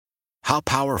How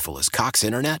powerful is Cox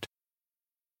Internet?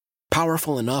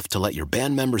 Powerful enough to let your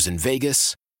band members in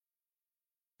Vegas,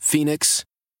 Phoenix,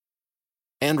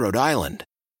 and Rhode Island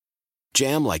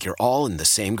jam like you're all in the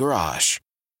same garage.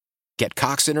 Get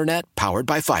Cox Internet powered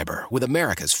by fiber with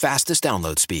America's fastest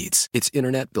download speeds. It's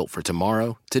internet built for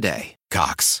tomorrow, today.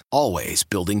 Cox, always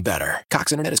building better.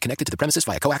 Cox Internet is connected to the premises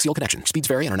via coaxial connection. Speeds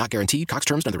vary and are not guaranteed. Cox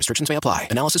terms and other restrictions may apply.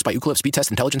 Analysis by Ookla Speed Test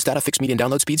Intelligence Data. Fixed median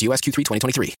download speeds. US Q3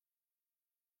 2023.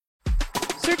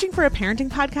 Searching for a parenting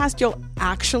podcast you'll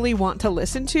actually want to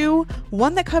listen to?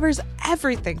 One that covers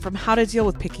everything from how to deal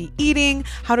with picky eating,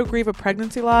 how to grieve a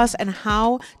pregnancy loss, and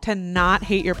how to not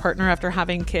hate your partner after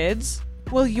having kids?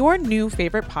 Well, your new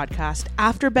favorite podcast,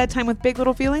 After Bedtime with Big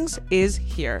Little Feelings, is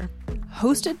here.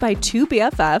 Hosted by two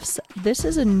BFFs, this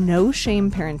is a no-shame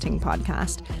parenting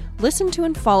podcast. Listen to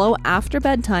and follow After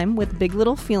Bedtime with Big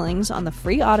Little Feelings on the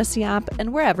free Odyssey app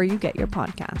and wherever you get your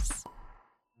podcasts.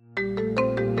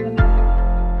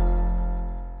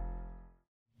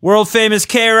 World famous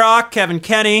K-Rock, Kevin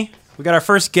Kenny. We got our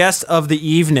first guest of the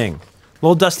evening.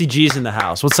 Little Dusty G's in the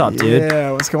house. What's up, dude?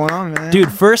 Yeah, what's going on, man?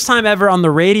 Dude, first time ever on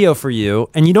the radio for you,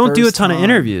 and you don't do a ton of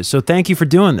interviews, so thank you for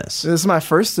doing this. This is my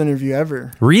first interview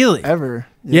ever. Really? Ever.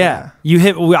 Yeah.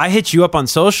 I hit you up on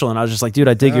social, and I was just like, dude,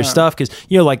 I dig your stuff, because,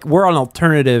 like, we're on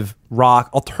alternative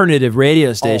rock, alternative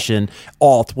radio station,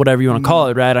 alt whatever you want to call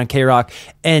it, right, on K-Rock,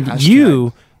 and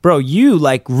Hashtag. Bro, you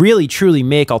like really truly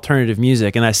make alternative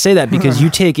music. And I say that because you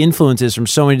take influences from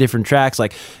so many different tracks.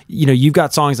 Like, you've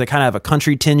got songs that kind of have a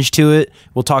country tinge to it.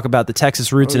 We'll talk about the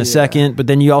Texas roots in a second. But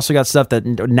then you also got stuff that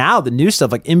now the new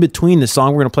stuff, like in between the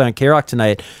song we're going to play on K-Rock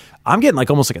tonight, I'm getting like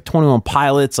almost like a 21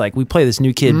 Pilots. Like we play this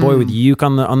new kid, Boy with Uke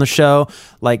on the show.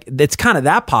 Like it's kind of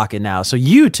that pocket now. So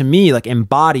you, to me, like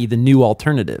embody the new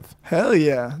alternative. Hell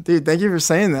yeah. Dude, thank you for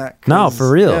saying that. No,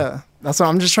 for real. Yeah. That's why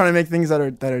I'm just trying to make things that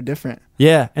are different.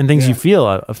 Yeah, and things you feel,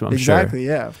 I'm exactly, sure. Exactly,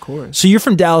 yeah, of course. So you're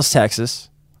from Dallas, Texas,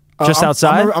 just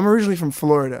outside? I'm originally from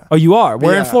Florida. Oh, you are?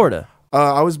 Where in Florida?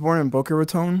 I was born in Boca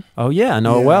Raton. Oh, yeah, I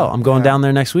know it well. I'm going down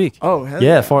there next week. Oh, hell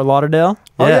yeah. Fort Lauderdale.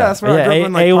 Oh, yeah, that's where I grew up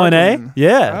in, like, A1A. Parkland.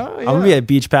 Yeah. Oh, yeah. I'm going to be at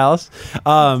Beach Palace.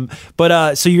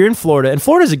 So you're in Florida, and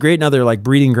Florida's a great another like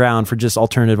breeding ground for just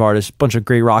alternative artists, a bunch of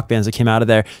great rock bands that came out of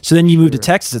there. So then you moved to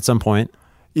Texas at some point.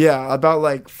 Yeah, about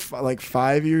like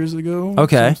 5 years ago.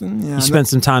 Okay. Yeah, you spent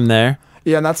some time there.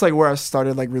 Yeah, and that's like where I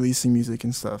started like releasing music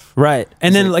and stuff. Right.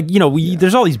 And then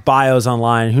there's all these bios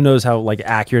online. Who knows how like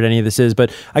accurate any of this is,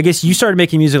 but I guess you started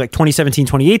making music like 2017,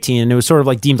 2018, and it was sort of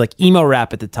like deemed like emo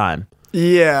rap at the time.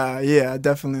 Yeah,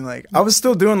 definitely. Like I was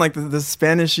still doing like the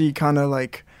Spanish-y kind of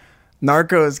like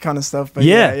Narcos kind of stuff, but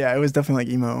yeah, it was definitely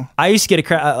like emo. I used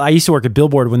to work at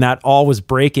Billboard when that all was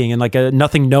breaking, and like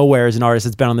Nothing Nowhere is an artist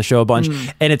that's been on the show a bunch,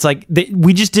 and it's like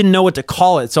we just didn't know what to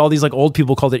call it, so all these like old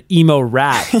people called it emo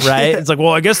rap, right? It's like,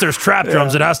 well, I guess there's trap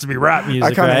drums, it has to be rap music,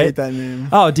 I kind of right? hate that name.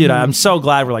 Oh, dude, I'm so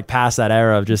glad we're like past that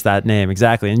era of just that name,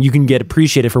 exactly, and you can get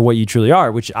appreciated for what you truly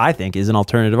are, which I think is an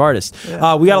alternative artist. We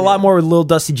got a lot more with Lil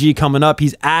Dusty G coming up.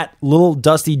 He's at Lil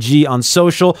Dusty G on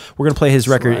social. We're gonna play his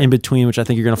record In Between, which I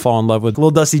think you're gonna fall in love with.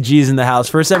 Lil Dusty G is in the house.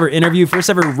 First ever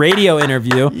radio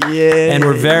interview. Yeah. And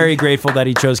we're very grateful that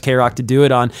he chose K-Rock to do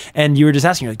it on. And you were just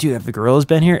asking, like, dude, have the Gorillaz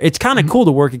been here? It's kind of cool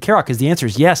to work at K-Rock because the answer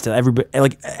is yes to everybody.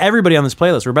 Like everybody on this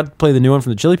playlist. We're about to play the new one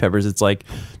from the Chili Peppers. It's like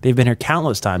they've been here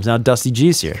countless times. Now Dusty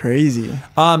G's here. Crazy.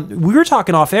 We were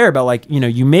talking off air about like,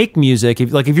 you make music.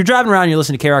 If you're driving around and you're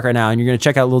listening to K-Rock right now and you're going to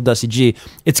check out Lil Dusty G,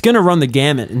 it's going to run the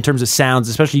gamut in terms of sounds,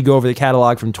 especially you go over the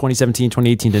catalog from 2017,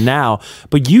 2018 to now.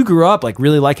 But you grew up like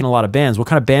really liking a lot of bands. What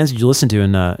kind of bands did you listen to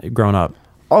in growing up?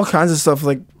 All kinds of stuff.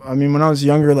 Like, I mean, when I was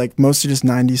younger, like mostly just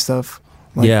 90s stuff.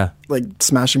 Like, like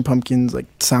Smashing Pumpkins, like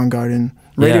Soundgarden.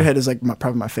 Radiohead is like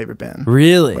probably my favorite band.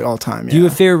 Really? Like all time, yeah. Do you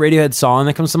have a favorite Radiohead song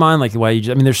that comes to mind? Like why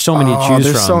there's so many to choose from.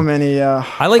 There's so many,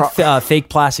 I like Fake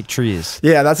Plastic Trees.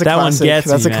 Yeah, that's a classic. One gets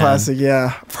that's me, a classic,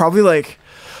 yeah. Probably like,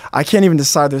 I can't even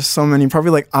decide. There's so many.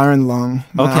 Probably like Iron Lung.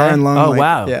 Okay. Iron Lung. Oh, like,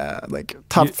 wow. Yeah, like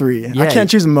top three. I can't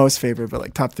choose most favorite, but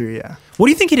like top three, yeah. What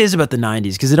do you think it is about the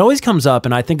 90s? Because it always comes up,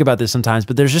 and I think about this sometimes,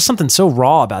 but there's just something so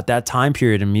raw about that time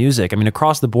period in music. I mean,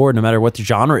 across the board, no matter what the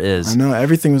genre is. I know.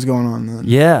 Everything was going on then.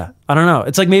 Yeah. I don't know.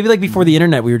 It's like maybe like before the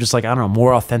internet, we were just like, I don't know,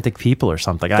 more authentic people or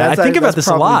something. I think about this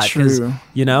a lot. Because,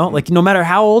 like no matter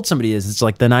how old somebody is, it's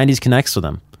like the 90s connects with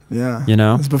them. Yeah. You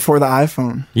know? It's before the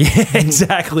iPhone. Yeah,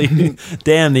 exactly.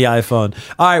 Damn the iPhone.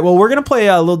 All right, well, we're going to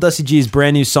play Lil Dusty G's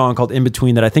brand new song called In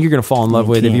Between that I think you're going to fall in love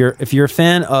with. If you're a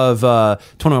fan of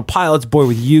 21 Pilots, Boy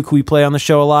With You, who we play on the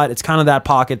show a lot, it's kind of that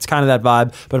pocket, it's kind of that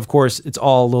vibe, but of course, it's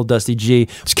all Lil Dusty G.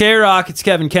 It's K-Rock, it's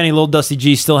Kevin Kenny, Lil Dusty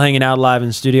G still hanging out live in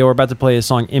the studio. We're about to play a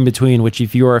song In Between, which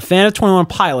if you're a fan of 21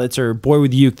 Pilots or Boy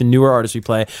With You, the newer artist we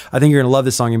play, I think you're going to love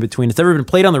this song In Between. It's never been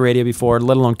played on the radio before,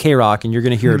 let alone K-Rock, and you're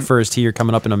going to hear it first here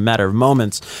coming up in a matter of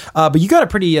moments. But you got a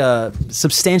pretty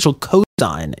substantial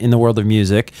cosign in the world of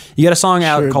music. You got a song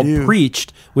out called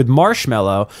Preached with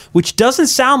Marshmello, which doesn't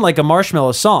sound like a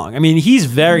Marshmello song. I mean, he's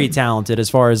very talented as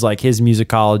far as like his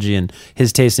musicology and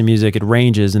his taste in music. It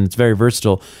ranges and it's very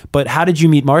versatile. But how did you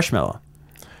meet Marshmello?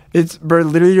 It's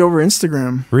literally over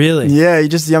Instagram. Really? Yeah, he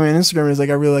just DM'd me on Instagram. He's like,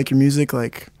 I really like your music.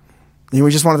 Like, we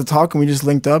just wanted to talk and we just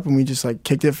linked up and we just like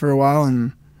kicked it for a while.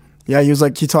 And yeah, he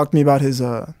talked to me about his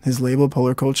label,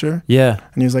 Polar Culture. Yeah.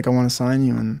 And he was like, I want to sign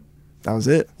you. And that was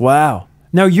it. Wow.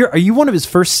 Now, are you one of his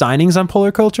first signings on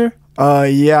Polar Culture?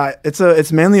 Yeah,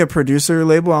 it's mainly a producer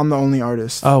label. I'm the only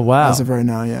artist. Oh, wow. As of right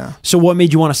now, yeah. So what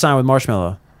made you want to sign with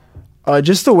Marshmello?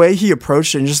 Just the way he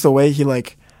approached it and just the way he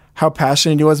like, how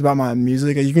passionate he was about my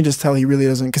music. You can just tell he really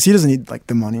doesn't, because he doesn't need like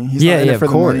the money. He's not in it for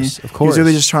the money. Of course. He's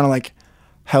really just trying to like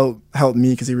help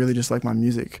me because he really just liked my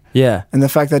music. Yeah. And the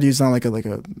fact that he's not like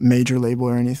a major label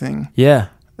or anything. Yeah.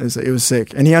 It was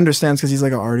sick. And he understands because he's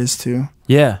like an artist too.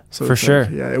 Yeah, so for sure.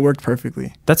 Like, yeah, it worked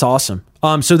perfectly. That's awesome.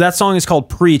 So that song is called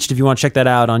Preached, if you want to check that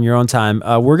out on your own time.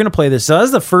 We're going to play this. So that's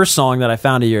the first song that I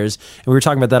found of yours. And we were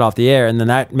talking about that off the air. And then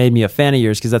that made me a fan of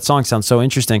yours because that song sounds so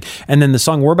interesting. And then the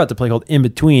song we're about to play called In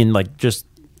Between, like just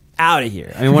out of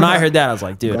here. I mean, when I heard that, I was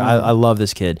like, dude, I love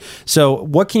this kid. So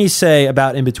what can you say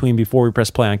about In Between before we press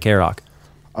play on K-Rock?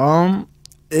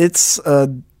 It's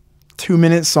a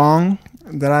 2-minute song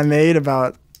that I made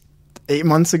about 8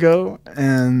 months ago.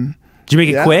 And did you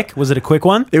make it quick? Was it a quick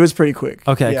one? It was pretty quick.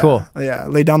 Okay, cool. Yeah,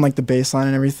 laid down like the bass line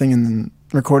and everything and then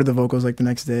recorded the vocals like the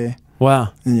next day.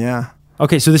 Wow. And yeah.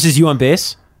 Okay, so this is you on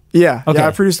bass? Yeah, okay. Yeah,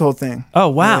 I produced the whole thing. Oh,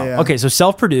 wow. Yeah. Okay, so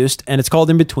self-produced, and it's called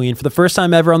In Between. For the first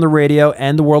time ever on the radio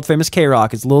and the world-famous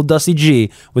K-Rock, it's Lil Dusty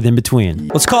G with In Between.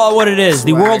 Let's call it what it is.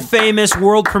 The world-famous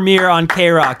world premiere on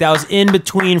K-Rock. That was In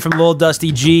Between from Lil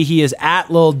Dusty G. He is at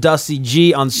Lil Dusty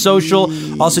G on social.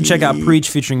 Also check out Preach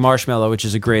featuring Marshmello, which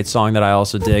is a great song that I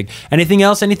also dig. Anything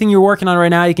else? Anything you're working on right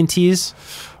now you can tease?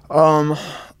 I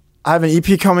have an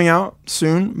EP coming out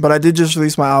soon, but I did just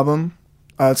release my album.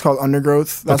 It's called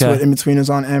Undergrowth. That's what In Between is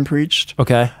on and Preached.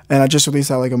 Okay. And I just released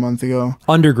that like a month ago.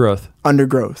 Undergrowth.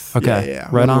 Okay. Yeah.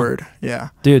 Right on. Word. Yeah.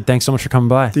 Dude, thanks so much for coming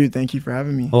by. Dude, thank you for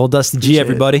having me. Lil Dusty G,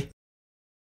 everybody.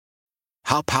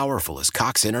 How powerful is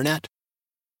Cox Internet?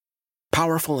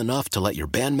 Powerful enough to let your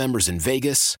band members in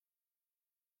Vegas,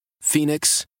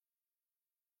 Phoenix,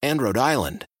 and Rhode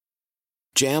Island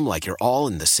jam like you're all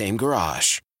in the same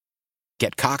garage.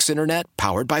 Get Cox Internet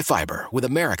powered by fiber with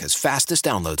America's fastest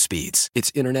download speeds.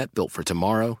 It's internet built for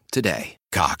tomorrow, today.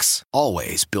 Cox,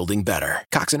 always building better.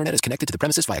 Cox Internet is connected to the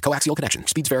premises via coaxial connection.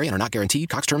 Speeds vary and are not guaranteed.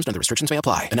 Cox terms and other restrictions may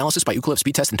apply. Analysis by Ookla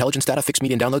Speed Test Intelligence Data. Fixed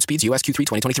median download speeds. US Q3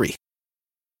 2023.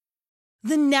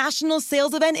 The national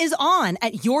sales event is on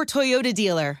at your Toyota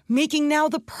dealer, making now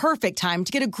the perfect time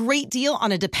to get a great deal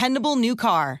on a dependable new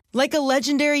car. Like a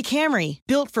legendary Camry,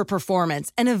 built for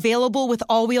performance and available with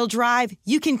all-wheel drive,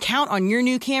 you can count on your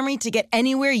new Camry to get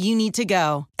anywhere you need to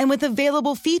go. And with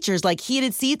available features like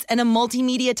heated seats and a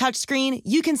multimedia touchscreen,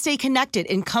 you can stay connected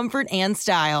in comfort and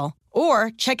style. Or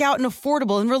check out an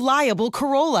affordable and reliable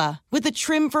Corolla with a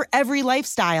trim for every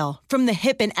lifestyle. From the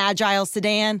hip and agile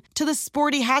sedan to the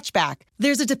sporty hatchback,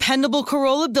 there's a dependable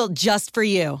Corolla built just for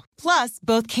you. Plus,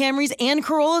 both Camrys and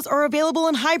Corollas are available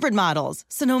in hybrid models,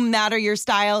 so no matter your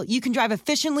style, you can drive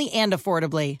efficiently and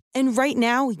affordably. And right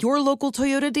now, your local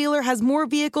Toyota dealer has more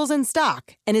vehicles in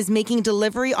stock and is making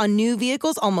delivery on new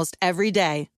vehicles almost every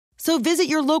day. So visit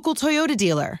your local Toyota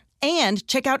dealer. And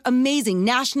check out amazing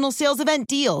national sales event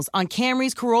deals on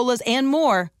Camrys, Corollas, and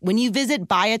more when you visit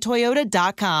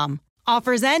buyatoyota.com.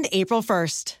 Offers end April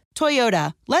 1st.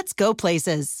 Toyota, let's go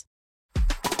places.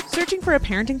 Searching for a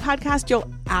parenting podcast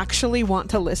you'll actually want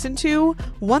to listen to?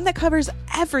 One that covers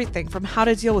everything from how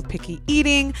to deal with picky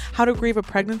eating, how to grieve a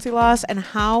pregnancy loss, and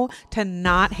how to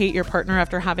not hate your partner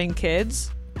after having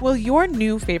kids? Well, your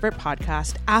new favorite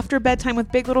podcast, After Bedtime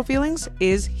with Big Little Feelings,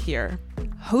 is here.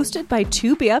 Hosted by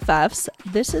two BFFs,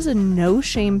 this is a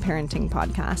no-shame parenting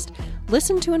podcast.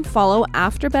 Listen to and follow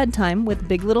After Bedtime with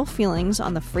Big Little Feelings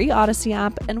on the free Odyssey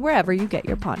app and wherever you get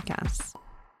your podcasts.